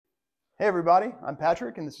Hey everybody, I'm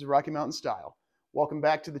Patrick and this is Rocky Mountain Style. Welcome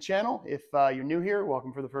back to the channel. If you're new here,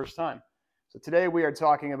 welcome for the first time. So today we are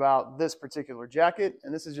talking about this particular jacket,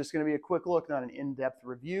 and this is just going to be a quick look, not an in-depth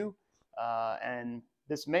review. And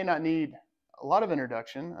this may not need a lot of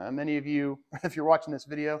introduction. Many of you, if you're watching this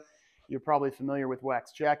video, you're probably familiar with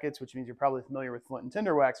wax jackets, which means you're probably familiar with Flint and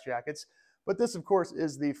Tinder wax jackets. But this, of course,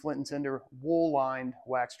 is the Flint and Tinder wool-lined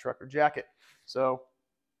wax trucker jacket. So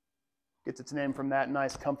gets its name from that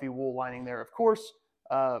nice comfy wool lining there. Of course,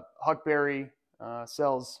 Huckberry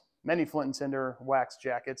sells many Flint and Tinder wax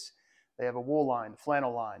jackets. They have a wool lined,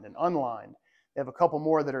 flannel lined, and unlined. They have a couple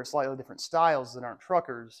more that are slightly different styles that aren't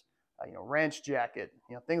truckers, ranch jacket,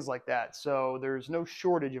 things like that. So there's no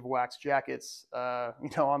shortage of wax jackets,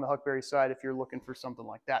 on the Huckberry side if you're looking for something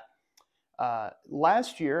like that.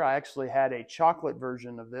 Last year, I actually had a chocolate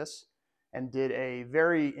version of this and did a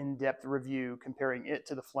very in-depth review comparing it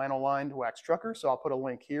to the flannel-lined wax trucker. So I'll put a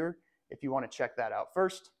link here if you want to check that out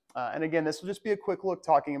first. And again, this will just be a quick look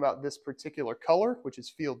talking about this particular color, which is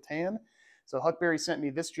field tan. So Huckberry sent me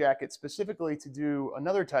this jacket specifically to do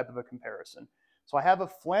another type of a comparison. So I have a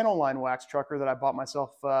flannel-lined wax trucker that I bought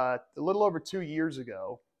myself a little over 2 years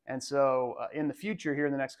ago. And so in the future, here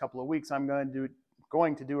in the next couple of weeks, I'm going to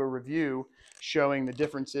do a review showing the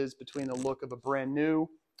differences between the look of a brand new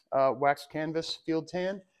wax canvas field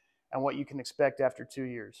tan and what you can expect after 2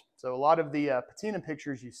 years. So a lot of the patina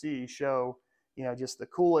pictures you see show, just the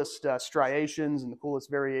coolest striations and the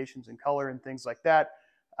coolest variations in color and things like that.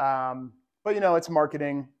 But it's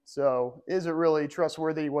marketing. So is it really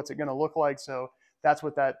trustworthy? What's it going to look like? So that's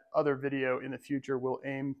what that other video in the future will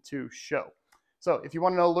aim to show. So if you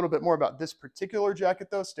want to know a little bit more about this particular jacket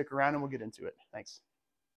though, stick around and we'll get into it. Thanks.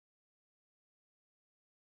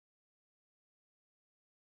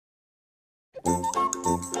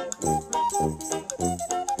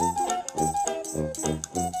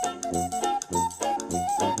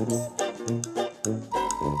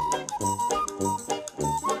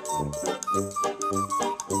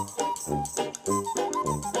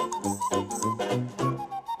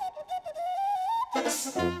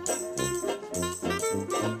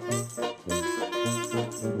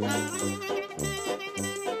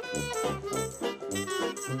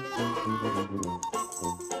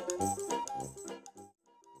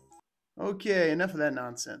 Okay, enough of that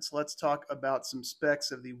nonsense. Let's talk about some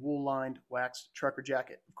specs of the wool-lined wax trucker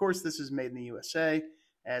jacket. Of course, this is made in the USA,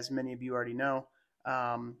 as many of you already know.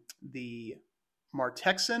 The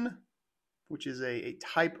Martexin, which is a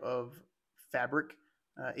type of fabric,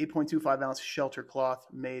 8.25 ounce shelter cloth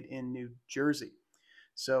made in New Jersey.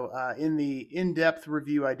 So in the in-depth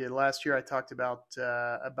review I did last year, I talked about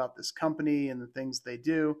this company and the things they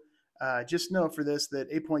do. Just know for this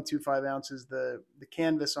that 8.25 ounces, the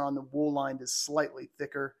canvas on the wool lined is slightly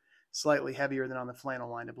thicker, slightly heavier than on the flannel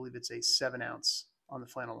lined. I believe it's a 7 ounce on the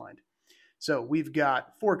flannel lined. So we've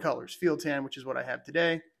got 4 colors: field tan, which is what I have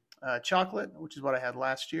today, chocolate, which is what I had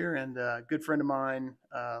last year, and a good friend of mine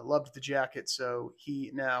loved the jacket, so he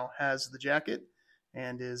now has the jacket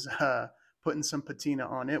and is putting some patina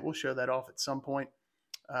on it. We'll show that off at some point.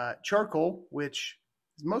 Charcoal, which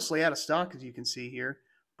is mostly out of stock, as you can see here.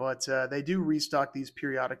 But they do restock these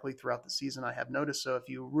periodically throughout the season, I have noticed. So if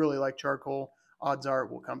you really like charcoal, odds are it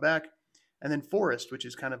will come back. And then forest, which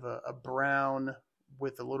is kind of a brown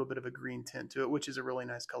with a little bit of a green tint to it, which is a really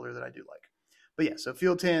nice color that I do like. But yeah, so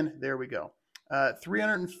field tan, there we go.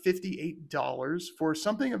 $358 for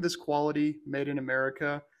something of this quality made in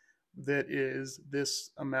America that is this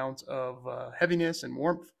amount of heaviness and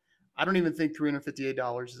warmth. I don't even think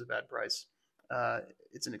 $358 is a bad price.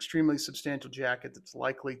 It's an extremely substantial jacket that's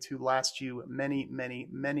likely to last you many, many,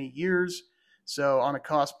 many years. So on a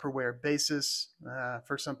cost per wear basis,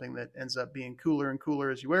 for something that ends up being cooler and cooler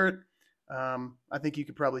as you wear it, I think you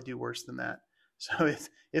could probably do worse than that. So if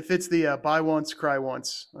it's the buy once, cry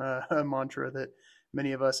once mantra that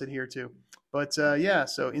many of us adhere to. But yeah,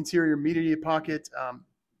 so interior media pocket.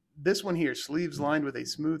 This one here, sleeves lined with a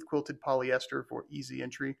smooth quilted polyester for easy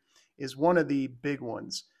entry, is one of the big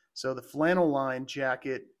ones. So the flannel lined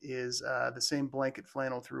jacket is the same blanket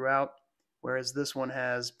flannel throughout, whereas this one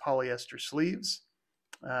has polyester sleeves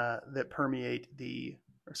that permeate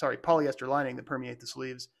polyester lining that permeate the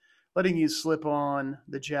sleeves, letting you slip on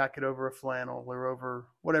the jacket over a flannel or over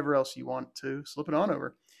whatever else you want to slip it on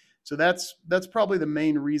over. So that's probably the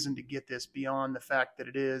main reason to get this, beyond the fact that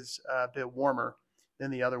it is a bit warmer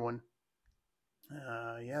than the other one.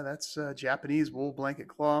 Yeah, that's Japanese wool blanket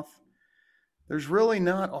cloth. There's really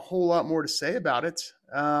not a whole lot more to say about it,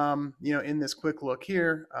 in this quick look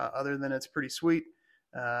here, other than it's pretty sweet.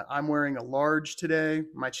 I'm wearing a large today.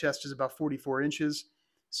 My chest is about 44 inches.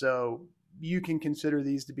 So you can consider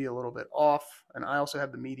these to be a little bit off. And I also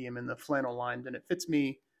have the medium in the flannel lined, and it fits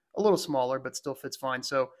me a little smaller, but still fits fine.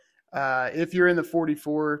 So if you're in the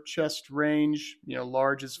 44 chest range,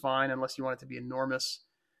 large is fine unless you want it to be enormous.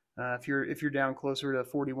 If you're down closer to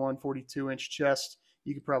 41, 42-inch chest,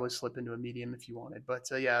 you could probably slip into a medium if you wanted. But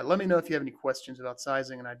yeah, let me know if you have any questions about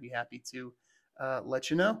sizing, and I'd be happy to let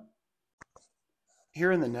you know.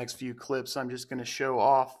 Here in the next few clips, I'm just going to show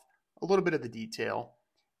off a little bit of the detail.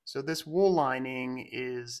 So this wool lining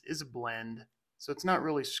is a blend, so it's not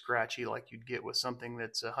really scratchy like you'd get with something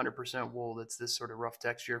that's 100% wool that's this sort of rough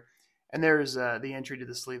texture. And there's the entry to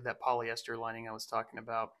the sleeve, that polyester lining I was talking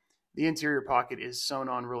about. The interior pocket is sewn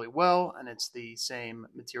on really well, and it's the same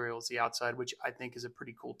material as the outside, which I think is a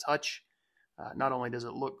pretty cool touch. Not only does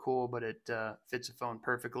it look cool, but it fits a phone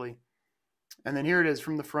perfectly. And then here it is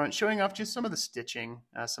from the front, showing off just some of the stitching,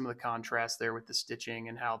 some of the contrast there with the stitching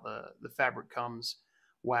and how the fabric comes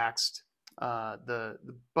waxed. The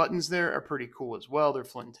buttons there are pretty cool as well. They're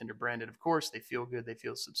Flint and Tinder branded, of course. They feel good. They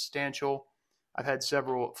feel substantial. I've had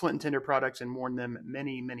several Flint and Tinder products and worn them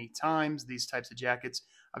many, many times, these types of jackets.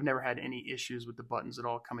 I've never had any issues with the buttons at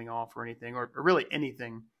all coming off or anything, or really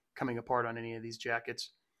anything coming apart on any of these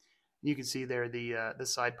jackets. You can see there the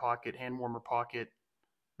side pocket, hand warmer pocket,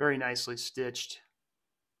 very nicely stitched,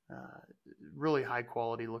 really high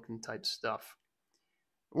quality looking type stuff.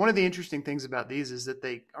 One of the interesting things about these is that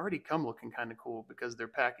they already come looking kind of cool because they're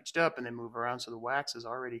packaged up and they move around, so the wax is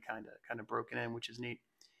already kind of broken in, which is neat.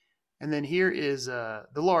 And then here is the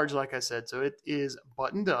large, like I said. So it is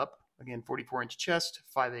buttoned up. Again, 44-inch chest,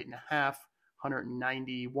 5'8" and a half,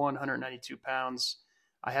 191, 192 pounds.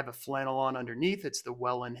 I have a flannel on underneath. It's the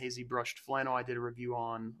Wellen Hazy Brushed Flannel I did a review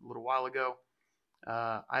on a little while ago.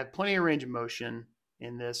 I have plenty of range of motion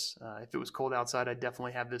in this. If it was cold outside, I'd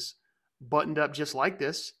definitely have this buttoned up just like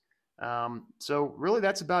this. So really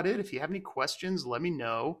that's about it. If you have any questions, let me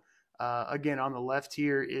know. Again, on the left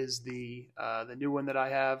here is the new one that I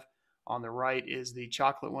have. On the right is the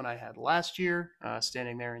chocolate one I had last year,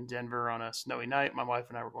 standing there in Denver on a snowy night. My wife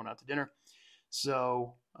and I were going out to dinner.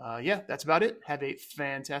 So yeah, that's about it. Have a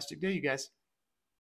fantastic day, you guys.